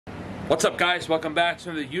What's up, guys? Welcome back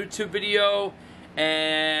to the YouTube video.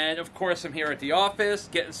 And of course, I'm here at the office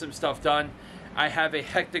getting some stuff done. I have a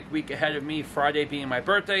hectic week ahead of me, Friday being my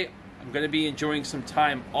birthday. I'm going to be enjoying some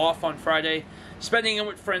time off on Friday, spending it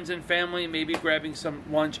with friends and family, maybe grabbing some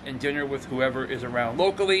lunch and dinner with whoever is around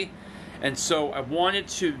locally. And so I wanted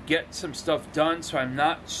to get some stuff done so I'm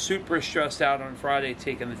not super stressed out on Friday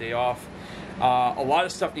taking the day off. A lot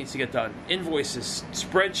of stuff needs to get done. Invoices,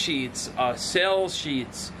 spreadsheets, sales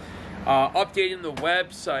sheets, updating the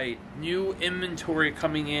website, new inventory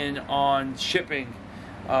coming in on shipping,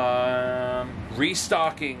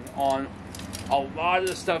 restocking on a lot of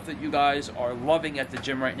the stuff that you guys are loving at the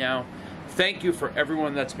gym right now. Thank you for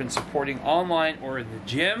everyone that's been supporting online or in the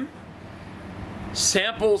gym.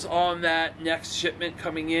 Samples on that next shipment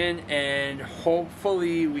coming in, and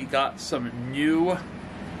hopefully we got some new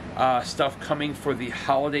stuff coming for the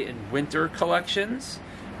holiday and winter collections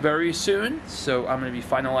very soon. So I'm going to be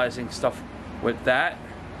finalizing stuff with that,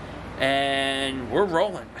 and we're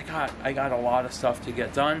rolling. I got a lot of stuff to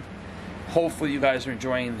get done. Hopefully you guys are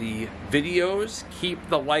enjoying the videos. Keep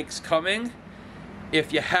the likes coming.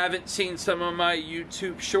 If you haven't seen some of my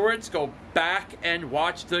YouTube shorts, go back and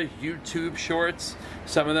watch the YouTube shorts.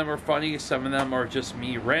 Some of them are funny, some of them are just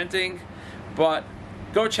me ranting, but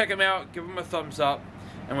go check them out, give them a thumbs up.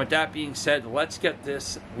 And with that being said, let's get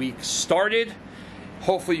this week started.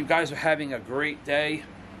 Hopefully you guys are having a great day.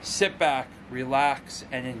 Sit back, relax,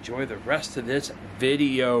 and enjoy the rest of this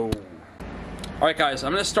video. Alright guys,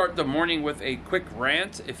 I'm going to start the morning with a quick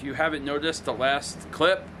rant. If you haven't noticed the last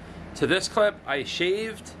clip to this clip, I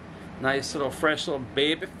shaved. Nice little fresh little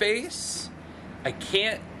baby face. I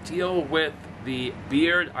can't deal with the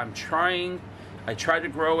beard. I tried to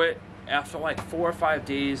grow it. After like 4 or 5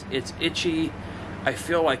 days, it's itchy. I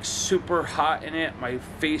feel like super hot in it. My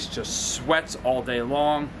face just sweats all day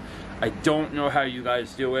long. I don't know how you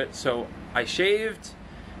guys do it. So I shaved,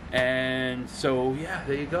 and so yeah,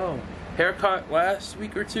 there you go. Haircut last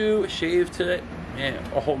week or two, shaved today. Man,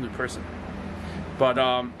 a whole new person. But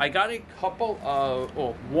I got a couple of,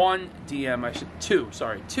 one DM, two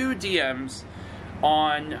DMs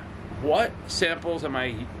on what samples am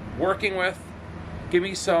I working with. Give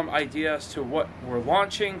me some ideas to what we're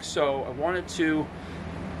launching. So I wanted to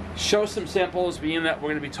show some samples, being that we're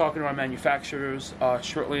going to be talking to our manufacturers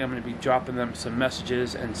shortly. I'm going to be dropping them some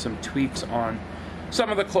messages and some tweaks on some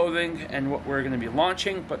of the clothing and what we're going to be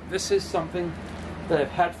launching. But this is something that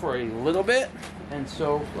I've had for a little bit, and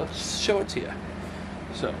so let's show it to you.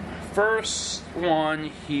 So first one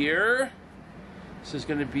here, this is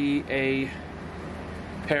going to be a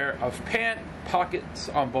pair of pant pockets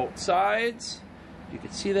on both sides. You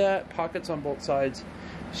can see that, pockets on both sides,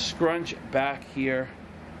 scrunch back here.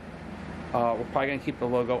 We're probably going to keep the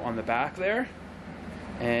logo on the back there,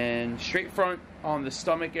 and straight front on the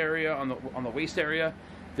stomach area, on the waist area.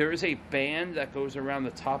 There is a band that goes around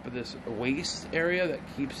the top of this waist area that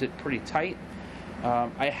keeps it pretty tight.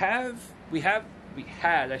 We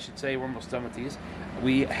had, I should say, we're almost done with these.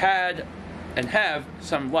 We had and have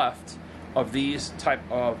some left of these type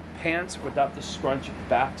of pants without the scrunch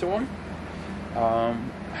back to them.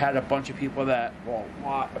 Had a bunch of people that, well, a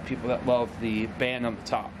lot of people that love the band on the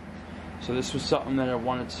top. So this was something that I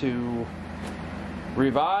wanted to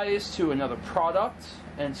revise to another product.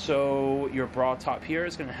 And so your bra top here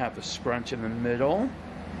is going to have the scrunch in the middle,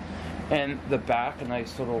 and the back, a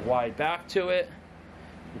nice little wide back to it.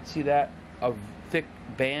 You can see that, a thick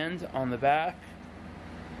band on the back,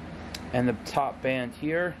 and the top band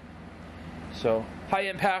here. So high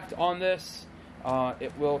impact on this.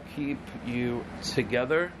 It will keep you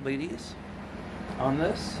together, ladies, on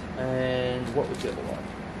this. And what was the other one?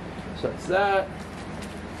 So that's that.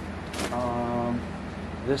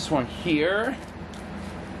 This one here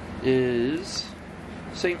is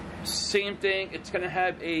same thing. It's going to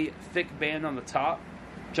have a thick band on the top,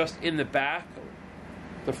 just in the back.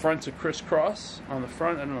 The front's a crisscross on the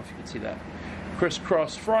front. I don't know if you can see that.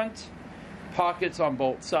 Crisscross front, pockets on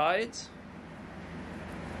both sides.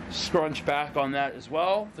 Scrunch back on that as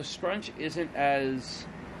well. The scrunch isn't as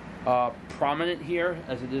prominent here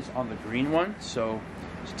as it is on the green one, so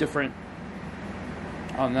it's different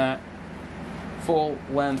on that. Full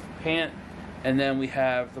length pant, and then we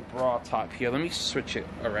have the bra top here. Let me switch it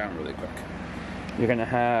around really quick. You're gonna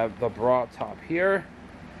have the bra top here,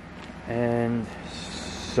 and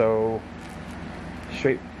so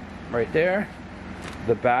straight right there.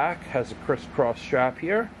 The back has a crisscross strap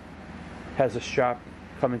here, has a strap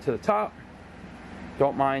coming to the top.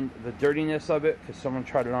 Don't mind the dirtiness of it because someone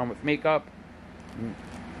tried it on with makeup.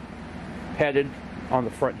 Padded on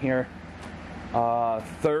the front here.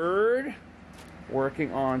 Third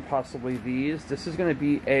working on possibly these. This is going to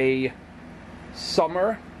be a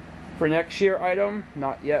summer for next year item,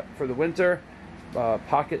 not yet for the winter.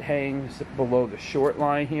 Pocket hangs below the short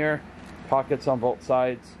line here, pockets on both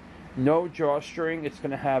sides. No drawstring. It's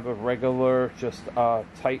going to have a regular, just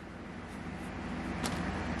tight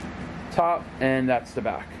top, and that's the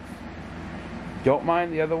back. Don't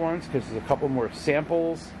mind the other ones because there's a couple more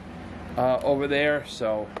samples over there,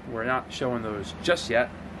 so we're not showing those just yet,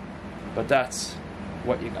 but that's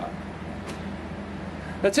what you got.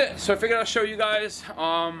 That's it. So I figured I'll show you guys.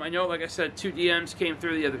 I know, like I said, 2 DMs came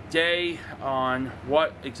through the other day on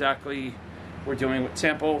what exactly we're doing with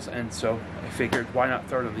samples, and so I figured why not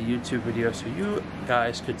throw it on the YouTube video so you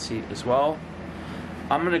guys could see it as well.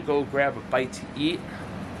 I'm gonna go grab a bite to eat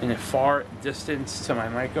in a far distance to my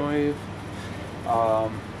microwave.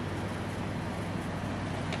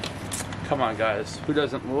 Come on, guys. Who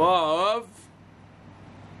doesn't love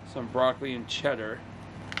some broccoli and cheddar?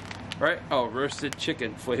 Right? Oh, roasted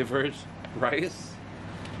chicken flavored rice.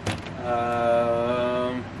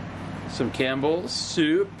 Some Campbell's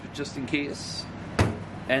soup, just in case.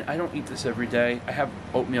 And I don't eat this every day. I have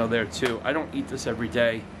oatmeal there too. I don't eat this every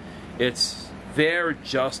day. It's there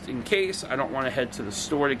just in case. I don't want to head to the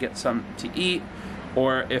store to get something to eat,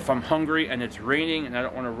 or if I'm hungry and it's raining and I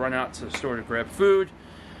don't want to run out to the store to grab food,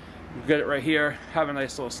 get it right here, have a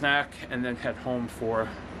nice little snack, and then head home for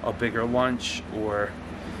a bigger lunch. Or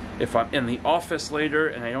if I'm in the office later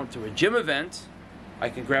and I don't do a gym event, I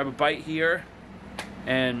can grab a bite here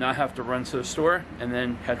and not have to run to the store, and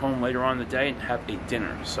then head home later on in the day and have a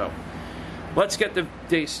dinner. So let's get the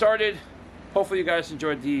day started. Hopefully you guys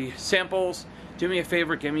enjoyed the samples. Do me a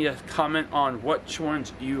favor, give me a comment on which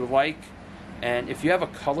ones you like, and if you have a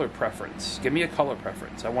color preference, give me a color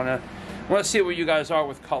preference. I want to see where you guys are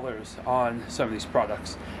with colors on some of these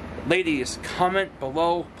products. Ladies, comment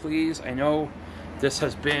below, please. I know this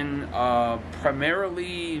has been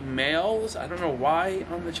primarily males. I don't know why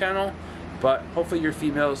on the channel, but hopefully your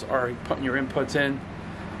females are putting your inputs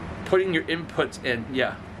in,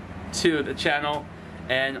 yeah, to the channel.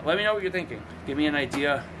 And let me know what you're thinking. Give me an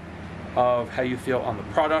idea of how you feel on the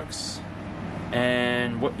products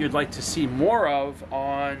and what you'd like to see more of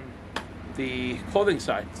on the clothing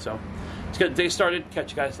side. So let's get the day started.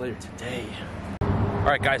 Catch you guys later today. All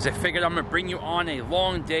right, guys, I figured I'm gonna bring you on a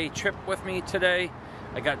long day trip with me today.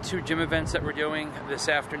 I got 2 gym events that we're doing this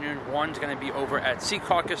afternoon. One's gonna be over at Sea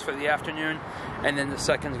Caucus for the afternoon, and then the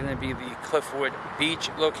second's gonna be the Cliffwood Beach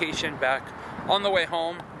location back on the way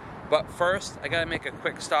home. But first, I gotta make a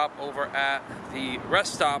quick stop over at the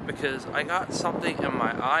rest stop because I got something in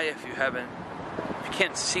my eye. If you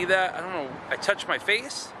can't see that, I don't know, I touched my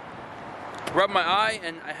face, rubbed my eye,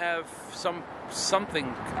 and I have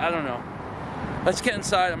something, I don't know. Let's get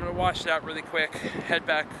inside. I'm gonna wash it out really quick, head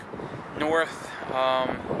back north,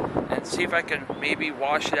 and see if I can maybe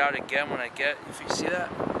wash it out again when I get, if you see that,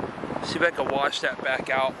 see if I can wash that back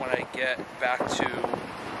out when I get back to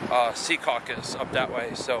Sea Caucus up that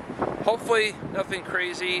way. So hopefully nothing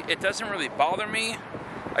crazy. It doesn't really bother me.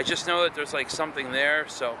 I just know that there's like something there.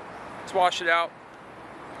 So let's wash it out.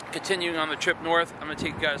 Continuing on the trip north, I'm gonna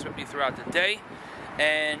take you guys with me throughout the day,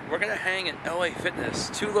 and we're gonna hang at LA Fitness,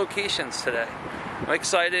 2 locations today. I'm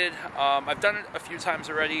excited. I've done it a few times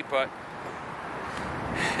already, but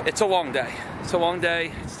it's a long day. It's a long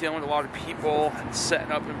day. It's dealing with a lot of people, it's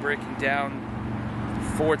setting up and breaking down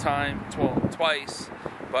twice.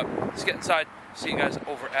 But let's get inside. See you guys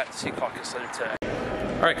over at Sea Caucus later today.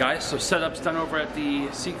 All right, guys, so setup's done over at the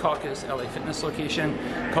Sea Caucus LA Fitness location.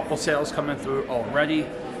 A couple sales coming through already.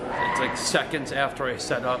 It's like seconds after I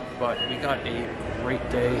set up, but we got a great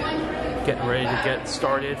day getting ready to get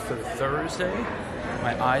started for Thursday.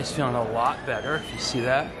 My eye's feeling a lot better, if you see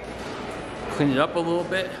that. Cleaned it up a little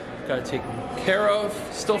bit, got it taken care of.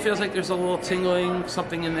 Still feels like there's a little tingling,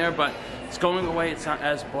 something in there, but it's going away. It's not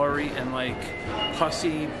as blurry and like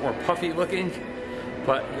pussy or puffy looking.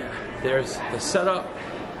 But yeah, there's the setup.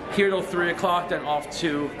 Here till 3 o'clock, then off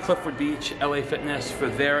to Cliffwood Beach, LA Fitness for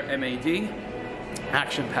their MAD.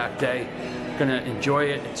 Action-packed day. Gonna enjoy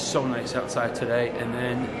it. It's so nice outside today. And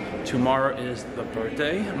then tomorrow is the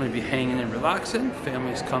birthday. I'm gonna be hanging and relaxing.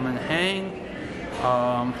 Family's coming to hang.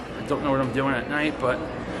 I don't know what I'm doing at night, but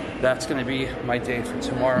that's gonna be my day for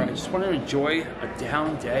tomorrow. I just want to enjoy a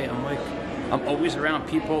down day. I'm always around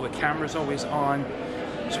people. The camera's always on.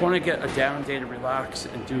 Just want to get a down day to relax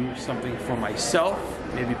and do something for myself.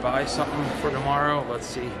 Maybe buy something for tomorrow. Let's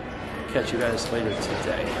see. Catch you guys later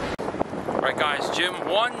today. Alright guys, gym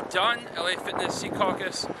 1 done. LA Fitness Sea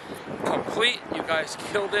Caucus complete. You guys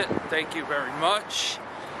killed it. Thank you very much,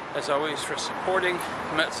 as always, for supporting.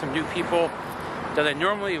 Met some new people that I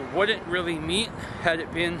normally wouldn't really meet had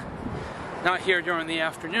it been not here during the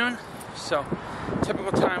afternoon. So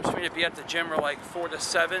typical times for me to be at the gym are like 4 to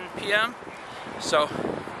 7 p.m. So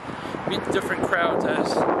meet different crowds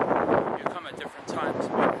as you come at different times.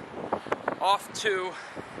 But off to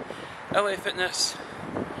LA Fitness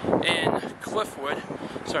in Cliffwood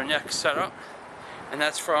is our next setup, and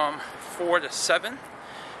that's from 4 to 7.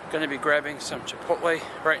 Going to be grabbing some Chipotle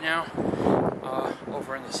right now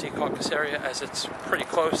over in the Sea Caucus area, as it's pretty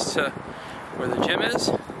close to where the gym is.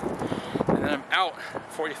 And then I'm out,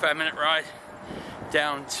 45-minute ride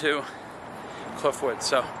down to Cliffwood.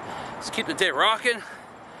 So let's keep the day rocking.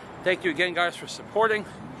 Thank you again, guys, for supporting.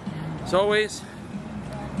 As always,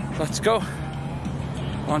 let's go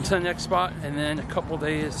on to the next spot, and then a couple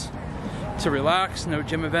days to relax. No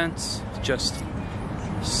gym events, just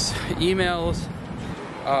emails.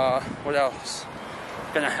 What else?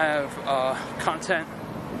 Gonna have content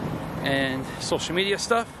and social media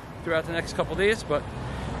stuff throughout the next couple days, but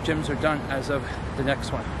gyms are done as of the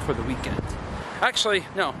next one for the weekend. Actually,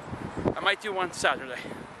 no, I might do one Saturday.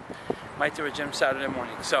 Might do a gym Saturday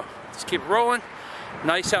morning. So just keep rolling.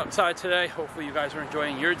 Nice outside today. Hopefully you guys are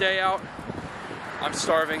enjoying your day out. I'm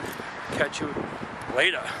starving. Catch you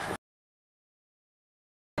later.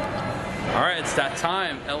 All right, it's that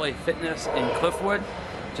time. LA Fitness in Cliffwood.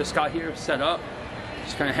 Just got here, set up.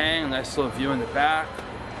 Just gonna hang. Nice little view in the back.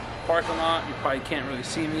 Parking lot. You probably can't really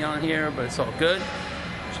see me on here, but it's all good.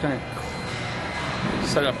 Just gonna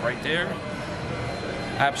set up right there.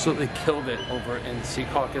 Absolutely killed it over in Sea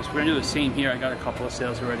Caucus. We're gonna do the same here. I got a couple of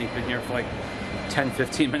sales already. Been here for like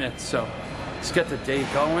 10-15 minutes. So let's get the day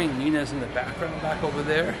going. Nina's in the background back over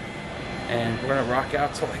there. And we're gonna rock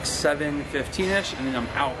out till like 7:15ish, and then I'm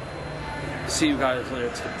out. See you guys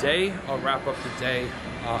later today. I'll wrap up the day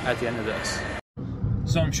at the end of this.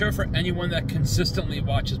 So I'm sure for anyone that consistently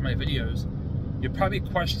watches my videos, you're probably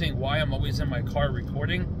questioning why I'm always in my car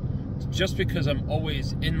recording. It's just because I'm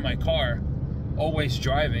always in my car, always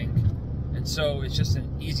driving, and so it's just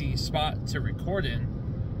an easy spot to record in.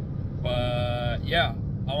 But yeah,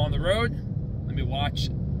 I'm on the road. Let me watch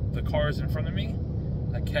the cars in front of me.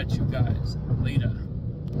 I'll catch you guys later.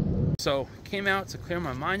 So came out to clear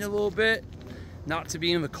my mind a little bit, not to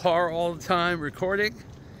be in the car all the time recording.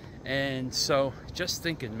 And so just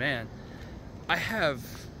thinking, man, I have,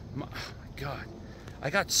 oh my God,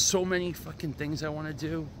 I got so many fucking things I want to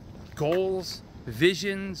do. Goals,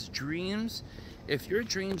 visions, dreams. If your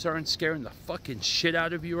dreams aren't scaring the fucking shit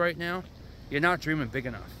out of you right now, you're not dreaming big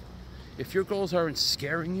enough. If your goals aren't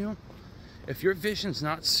scaring you, if your vision's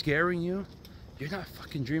not scaring you, you're not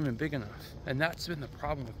fucking dreaming big enough. And that's been the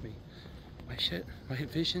problem with me. My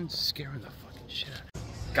vision's scaring the fucking shit out of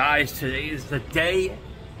me. Guys, today is the day,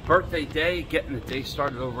 birthday day, getting the day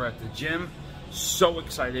started over at the gym. So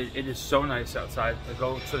excited. It is so nice outside. I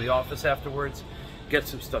go to the office afterwards, get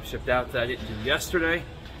some stuff shipped out that I didn't do yesterday,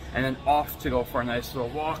 and then off to go for a nice little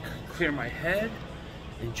walk, clear my head,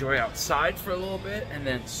 enjoy outside for a little bit, and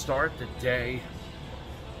then start the day.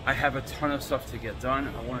 I have a ton of stuff to get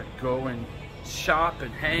done. I want to go and shop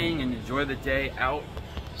and hang and enjoy the day out.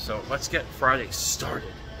 So let's get Friday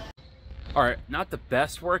started. All right, not the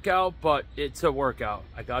best workout, but it's a workout.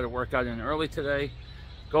 I got to work out in early today.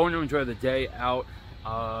 Going to enjoy the day out.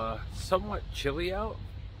 Somewhat chilly out,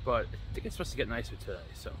 but I think it's supposed to get nicer today.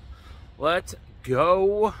 So let's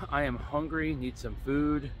go. I am hungry, need some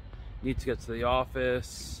food, need to get to the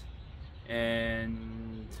office,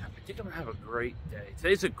 and I think I'm gonna have a great day.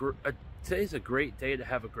 Today's a great day to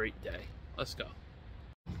have a great day. Let's go.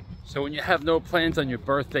 So when you have no plans on your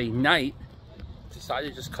birthday night, decide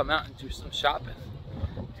to just come out and do some shopping.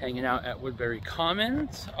 Hanging out at Woodbury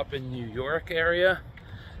Commons up in New York area.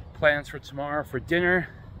 Plans for tomorrow for dinner.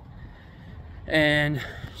 And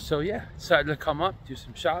so yeah, decided to come up, do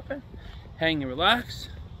some shopping, hang and relax.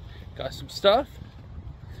 Got some stuff.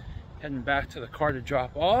 Heading back to the car to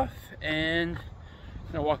drop off, and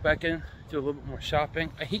I'm gonna walk back in, do a little bit more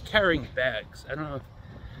shopping. I hate carrying bags. I don't know if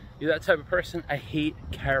you're that type of person. I hate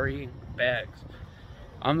carrying bags.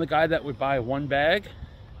 I'm the guy that would buy one bag,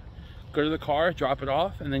 go to the car, drop it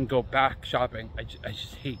off, and then go back shopping. I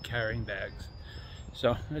just hate carrying bags.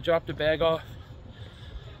 So I'm gonna drop the bag off.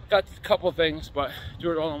 Got a couple of things, but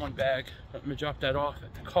do it all in one bag. I'm gonna drop that off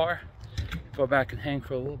at the car, go back and hang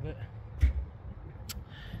for a little bit,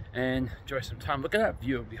 and enjoy some time. Look at that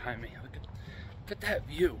view behind me. Look at that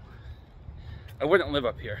view. I wouldn't live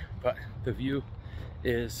up here, but the view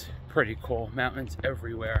is pretty cool. Mountains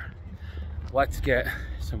everywhere. Let's get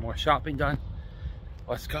some more shopping done.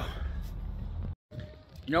 Let's go.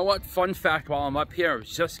 You know what? Fun fact while I'm up here, I was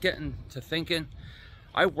just getting to thinking,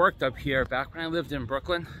 I worked up here back when I lived in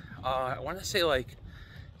Brooklyn. I want to say like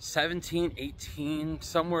 17, 18,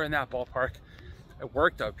 somewhere in that ballpark. I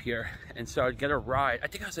worked up here, and so I'd get a ride. I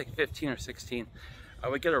think I was like 15 or 16. I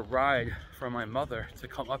would get a ride from my mother to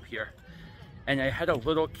come up here. And I had a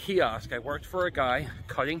little kiosk. I worked for a guy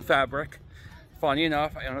cutting fabric. Funny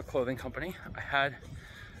enough, I own a clothing company. I had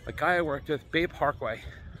a guy I worked with, Babe Parkway,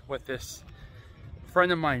 with this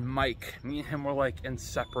friend of mine, Mike. Me and him were like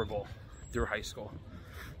inseparable through high school.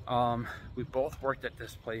 We both worked at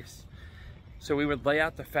this place. So we would lay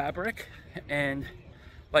out the fabric and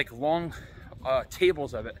like long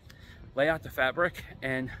tables of it, lay out the fabric,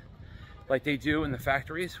 and like they do in the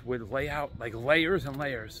factories, would lay out like layers and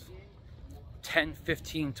layers, 10,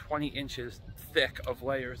 15, 20 inches thick of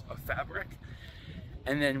layers of fabric.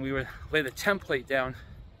 And then we would lay the template down.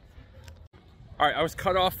 All right, I was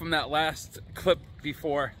cut off from that last clip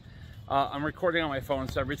before. I'm recording on my phone,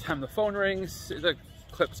 so every time the phone rings, the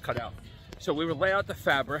clip's cut out. So we would lay out the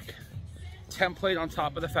fabric, template on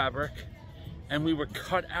top of the fabric, and we would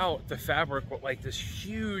cut out the fabric with like this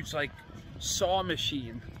huge like saw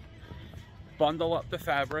machine, bundle up the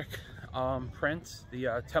fabric, prints, the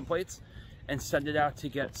templates, and send it out to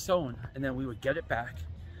get sewn. And then we would get it back,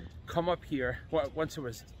 come up here. Well, once it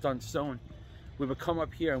was done sewn, we would come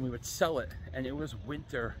up here and we would sell it. And it was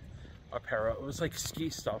winter apparel. It was like ski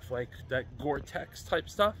stuff, like that Gore-Tex type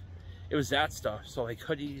stuff. It was that stuff. So like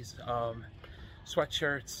hoodies,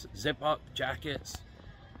 sweatshirts, zip up jackets,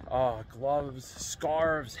 gloves,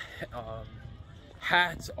 scarves,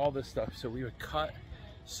 hats, all this stuff. So we would cut,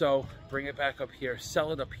 sew, bring it back up here,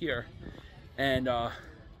 sell it up here. And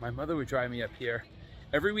my mother would drive me up here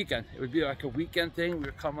every weekend. It would be like a weekend thing. We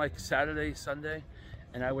would come like Saturday, Sunday,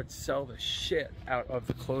 and I would sell the shit out of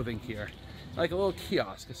the clothing here. Like a little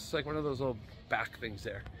kiosk. It's like one of those little back things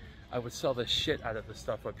there. I would sell the shit out of the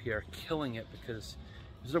stuff up here, killing it because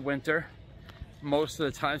it was the winter. Most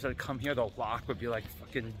of the times I'd come here, the lock would be like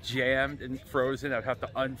fucking jammed and frozen. I'd have to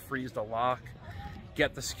unfreeze the lock,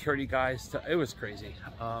 get the security guys to, it was crazy.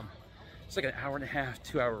 It's like an hour and a half,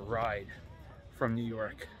 2 hour ride from New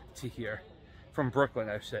York to here. From Brooklyn,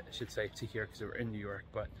 I should say, to here, because we were in New York.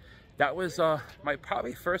 But that was my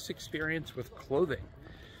probably first experience with clothing,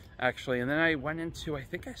 actually. And then I went into, I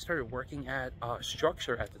think I started working at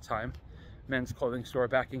Structure at the time, men's clothing store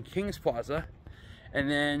back in Kings Plaza. And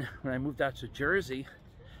then when I moved out to Jersey,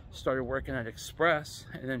 started working at Express,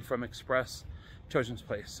 and then from Express, Children's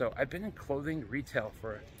Place. So I've been in clothing retail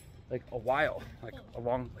for like a while, like a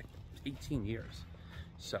long, like 18 years.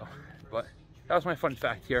 So, but that was my fun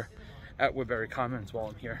fact here at Woodbury Commons while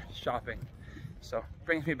I'm here shopping. So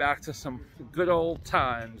brings me back to some good old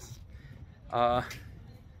times.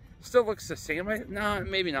 Still looks the same. No,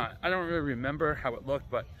 maybe not. I don't really remember how it looked,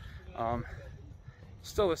 but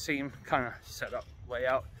still the same kind of setup,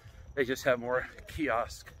 layout. They just have more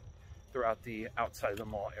kiosk throughout the outside of the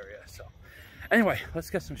mall area. So anyway, let's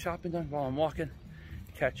get some shopping done while I'm walking.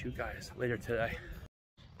 Catch you guys later today.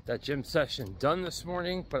 That gym session done this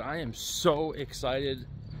morning, but I am so excited,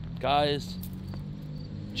 guys.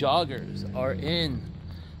 Joggers are in.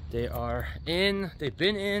 They are in. They've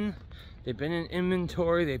been in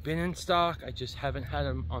inventory. They've been in stock. I just haven't had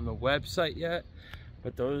them on the website yet,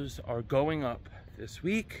 but those are going up this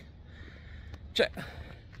week. Check.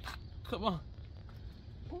 Come on.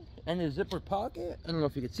 And a zipper pocket. I don't know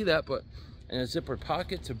if you can see that, but and a zipper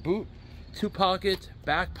pocket to boot. 2 pockets,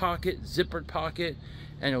 back pocket, zippered pocket,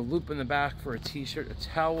 and a loop in the back for a t-shirt, a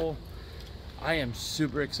towel. I am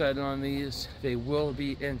super excited on these. They will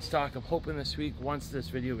be in stock. I'm hoping this week, once this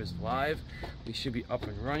video is live, we should be up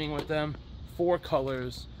and running with them. 4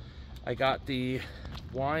 colors. I got the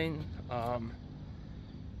wine,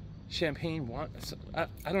 champagne wine.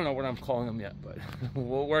 I don't know what I'm calling them yet, but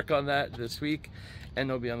we'll work on that this week, and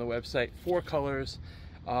they'll be on the website. 4 colors.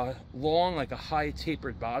 Long, like a high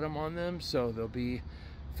tapered bottom on them, so they'll be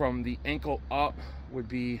from the ankle up would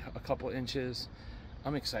be a couple inches.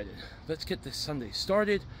 I'm excited. Let's get this Sunday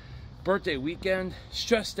started. Birthday weekend,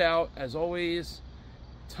 stressed out as always,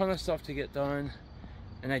 ton of stuff to get done,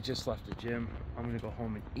 and I just left the gym. I'm gonna go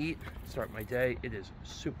home and eat, start my day. It is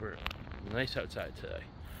super nice outside today.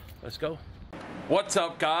 Let's go. What's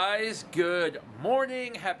up, guys? Good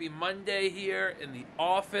morning. Happy Monday here in the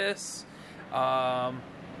office.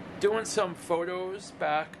 Doing some photos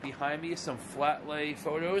back behind me, some flat lay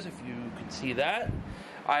photos, if you can see that.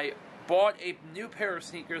 I bought a new pair of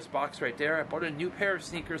sneakers, box right there. I bought a new pair of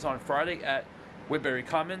sneakers on Friday at Woodbury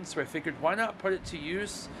Commons, so I figured why not put it to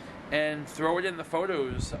use and throw it in the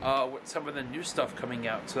photos with some of the new stuff coming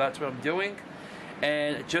out. So that's what I'm doing.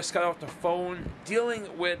 And just got off the phone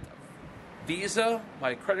dealing with Visa,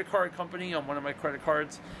 my credit card company, on one of my credit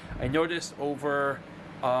cards. I noticed over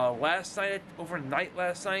Overnight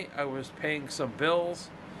last night, I was paying some bills.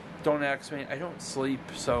 Don't ask me, I don't sleep,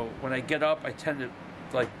 so when I get up, I tend to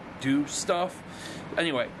like do stuff.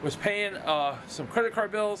 Anyway, was paying some credit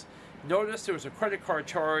card bills. Noticed there was a credit card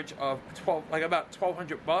charge of about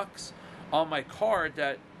 $1,200 on my card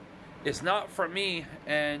that is not for me,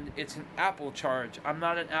 and it's an Apple charge. I'm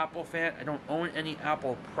not an Apple fan. I don't own any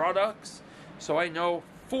Apple products, so I know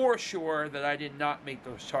for sure that I did not make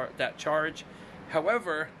that charge.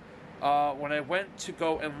 However, when I went to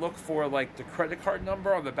go and look for like the credit card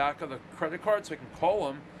number on the back of the credit card so I can call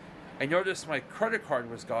them, I noticed my credit card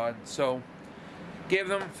was gone. So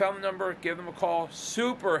found the number, gave them a call.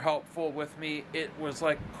 Super helpful with me. It was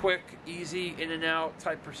like quick, easy, in and out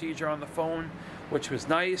type procedure on the phone, which was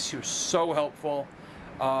nice. She was so helpful.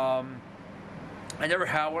 I never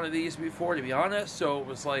had one of these before, to be honest, so it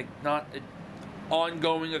was like not an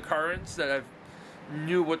ongoing occurrence that I've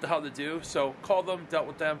knew what the hell to do. So called them, dealt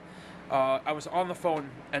with them. I was on the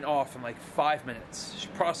phone and off in like 5 minutes. She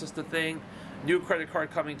processed the thing. New credit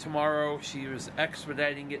card coming tomorrow. She was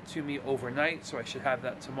expediting it to me overnight, so I should have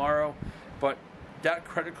that tomorrow. But that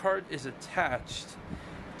credit card is attached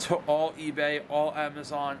to all eBay, all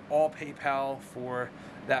Amazon, all PayPal for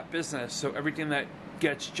that business. So everything that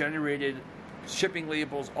gets generated, shipping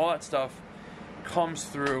labels, all that stuff comes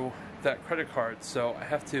through that credit card. So I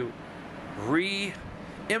have to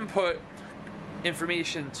re-input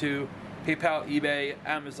information to PayPal, eBay,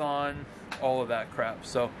 Amazon, all of that crap.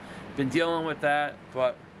 So been dealing with that,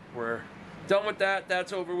 but we're done with that.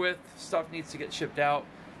 That's over with. Stuff needs to get shipped out.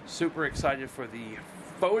 Super excited for the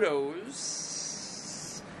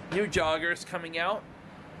photos. New joggers coming out,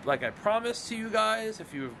 like I promised to you guys.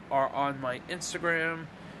 If you are on my Instagram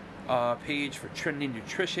page for Trinity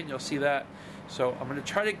Nutrition, you'll see that. So I'm going to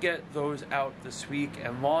try to get those out this week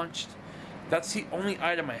and launched. That's the only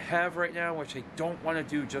item I have right now, which I don't want to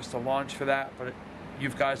do just a launch for that, but you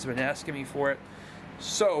guys have been asking me for it.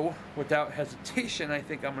 So, without hesitation, I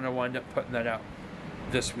think I'm going to wind up putting that out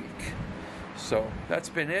this week. So, that's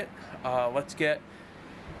been it. Let's get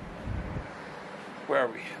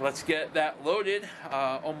that loaded.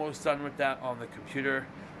 Almost done with that on the computer.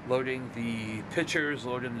 Loading the pictures,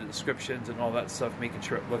 loading the descriptions, and all that stuff, making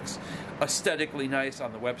sure it looks aesthetically nice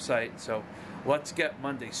on the website. So, let's get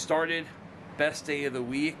Monday started. Best day of the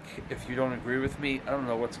week. If you don't agree with me, I don't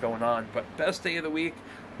know what's going on, but best day of the week.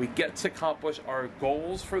 We get to accomplish our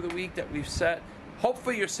goals for the week that we've set.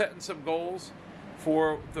 Hopefully you're setting some goals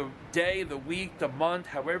for the day, the week, the month,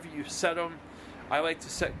 however you set them. I like to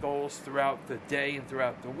set goals throughout the day and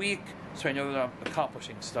throughout the week so I know that I'm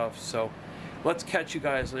accomplishing stuff. So let's catch you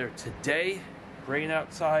guys later. Today, rain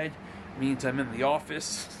outside means I'm in the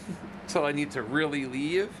office until I need to really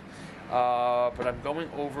leave. But I'm going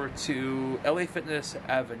over to LA Fitness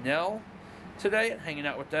Avenel today and hanging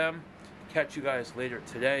out with them. Catch you guys later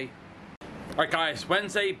today. Alright guys,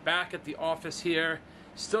 Wednesday, back at the office here.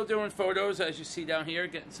 Still doing photos, as you see down here,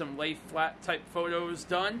 getting some lay flat type photos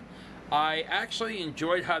done. I actually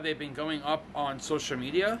enjoyed how they've been going up on social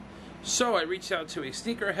media. So I reached out to a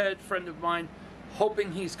sneakerhead friend of mine,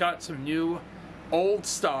 hoping he's got some new old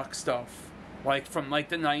stock stuff, like from like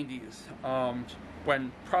the 90s.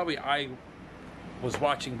 When probably I was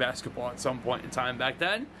watching basketball at some point in time back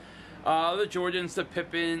then. The Jordans, the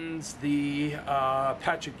Pippins, the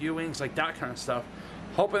Patrick Ewings, like that kind of stuff.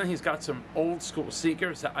 Hoping he's got some old school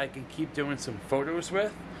sneakers that I can keep doing some photos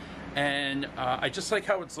with. And I just like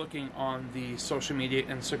how it's looking on the social media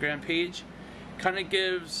Instagram page. Kind of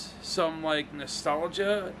gives some like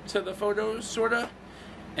nostalgia to the photos, sort of.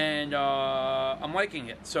 And I'm liking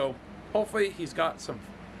it. So hopefully he's got some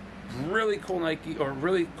really cool Nike or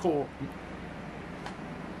really cool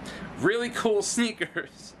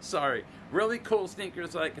sneakers. Sorry, really cool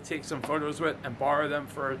sneakers that I could take some photos with and borrow them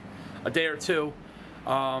for a day or two.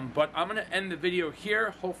 But I'm going to end the video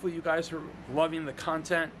here. Hopefully you guys are loving the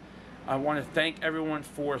content. I want to thank everyone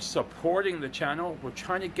for supporting the channel. We're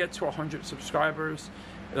trying to get to 100 subscribers.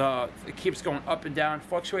 It keeps going up and down,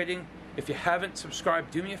 fluctuating. If you haven't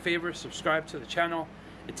subscribed, do me a favor, subscribe to the channel.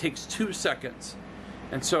 It takes 2 seconds.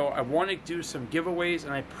 And so I want to do some giveaways,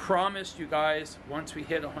 and I promised you guys once we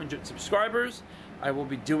hit 100 subscribers, I will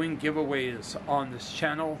be doing giveaways on this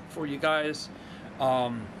channel for you guys.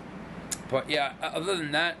 But yeah, other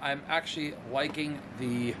than that, I'm actually liking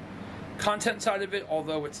the content side of it,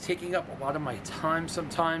 although it's taking up a lot of my time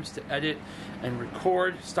sometimes to edit and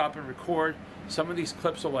record, stop and record. Some of these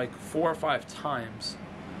clips are like 4 or 5 times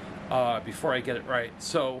before I get it right.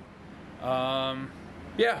 So,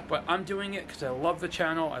 yeah, but I'm doing it because I love the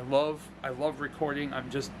channel. I love recording.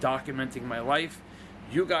 I'm just documenting my life.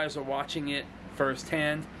 You guys are watching it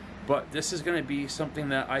firsthand, But this is going to be something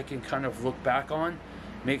that I can kind of look back on,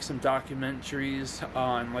 make some documentaries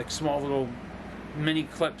on, like, small little mini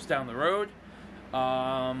clips down the road.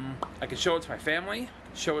 I can show it to my family,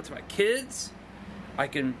 show it to my kids. I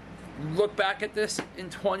can look back at this in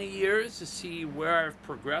 20 years to see where I've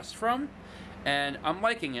progressed from, and I'm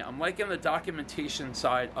liking it. I'm liking the documentation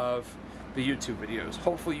side of the YouTube videos.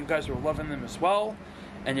 Hopefully you guys are loving them as well,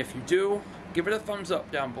 and if you do, give it a thumbs up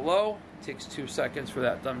down below. It takes 2 seconds for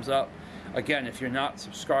that thumbs up. Again, if you're not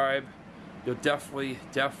subscribed, you'll definitely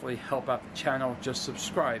help out the channel. Just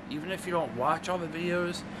subscribe, even if you don't watch all the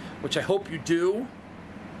videos, which I hope you do.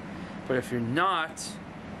 But if you're not,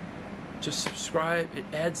 just subscribe. It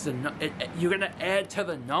adds you're gonna add to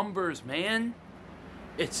the numbers, man.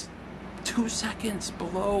 It's 2 seconds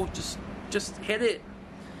below. Just hit it.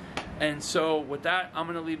 And so with that, I'm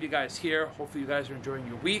gonna leave you guys here. Hopefully you guys are enjoying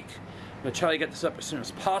your week. I'm gonna try to get this up as soon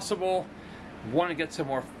as possible. Want to get some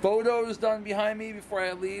more photos done behind me before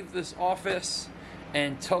I leave this office.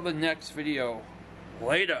 Until the next video,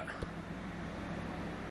 later.